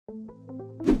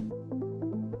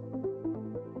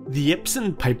The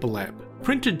Epson PaperLab.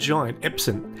 Printer giant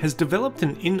Epson has developed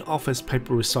an in-office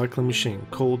paper recycling machine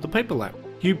called the PaperLab.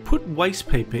 You put waste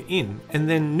paper in and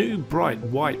then new bright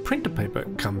white printer paper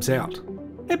comes out.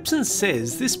 Epson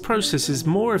says this process is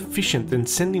more efficient than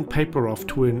sending paper off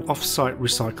to an off-site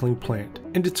recycling plant,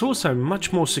 and it's also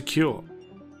much more secure.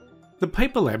 The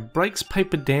PaperLab breaks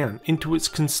paper down into its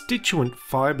constituent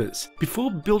fibres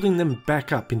before building them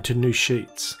back up into new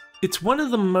sheets. It's one of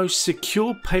the most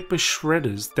secure paper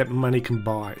shredders that money can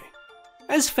buy.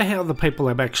 As for how the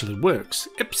PaperLab actually works,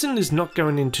 Epson is not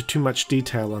going into too much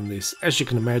detail on this, as you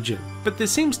can imagine, but there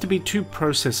seems to be two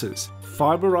processes: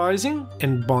 fiberizing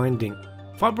and binding.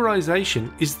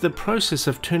 Fiberization is the process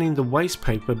of turning the waste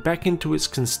paper back into its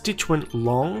constituent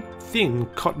long, thin,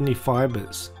 cottony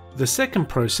fibres. The second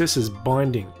process is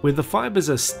binding, where the fibres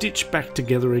are stitched back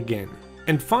together again.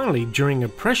 And finally, during a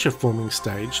pressure forming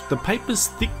stage, the paper's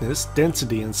thickness,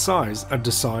 density and size are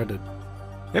decided.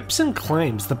 Epson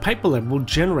claims the PaperLab will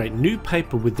generate new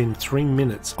paper within 3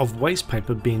 minutes of waste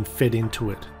paper being fed into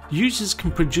it. Users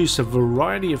can produce a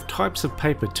variety of types of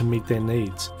paper to meet their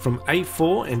needs, from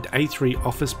A4 and A3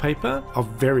 office paper of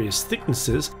various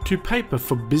thicknesses to paper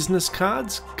for business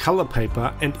cards, colour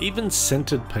paper and even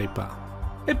scented paper.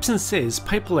 Epson says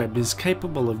PaperLab is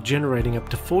capable of generating up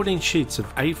to 14 sheets of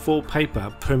A4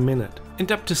 paper per minute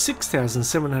and up to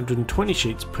 6,720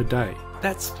 sheets per day.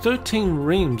 That's 13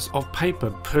 reams of paper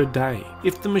per day.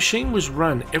 If the machine was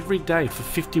run every day for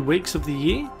 50 weeks of the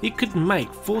year, it could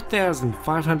make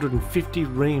 4,550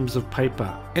 reams of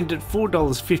paper, and at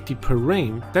 $4.50 per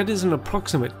ream, that is an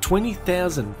approximate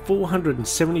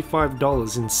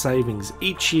 $20,475 in savings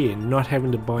each year not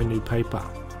having to buy new paper.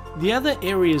 The other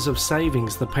areas of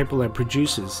savings the PaperLab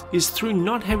produces is through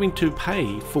not having to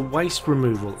pay for waste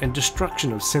removal and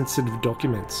destruction of sensitive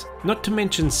documents, not to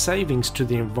mention savings to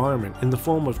the environment in the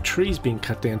form of trees being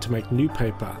cut down to make new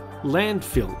paper,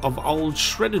 landfill of old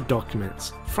shredded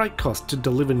documents, freight costs to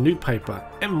deliver new paper,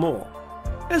 and more.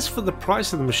 As for the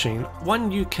price of the machine,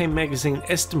 one UK magazine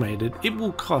estimated it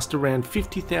will cost around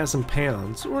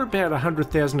 £50,000 or about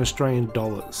 100,000 Australian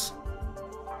dollars.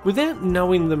 Without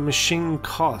knowing the machine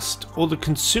cost or the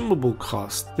consumable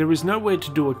cost, there is no way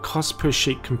to do a cost per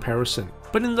sheet comparison.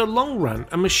 But in the long run,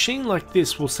 a machine like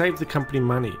this will save the company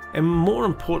money, and more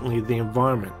importantly the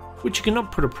environment, which you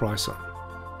cannot put a price on.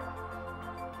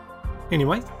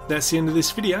 Anyway, that's the end of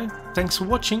this video. Thanks for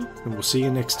watching, and we'll see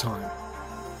you next time.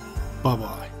 Bye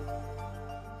bye.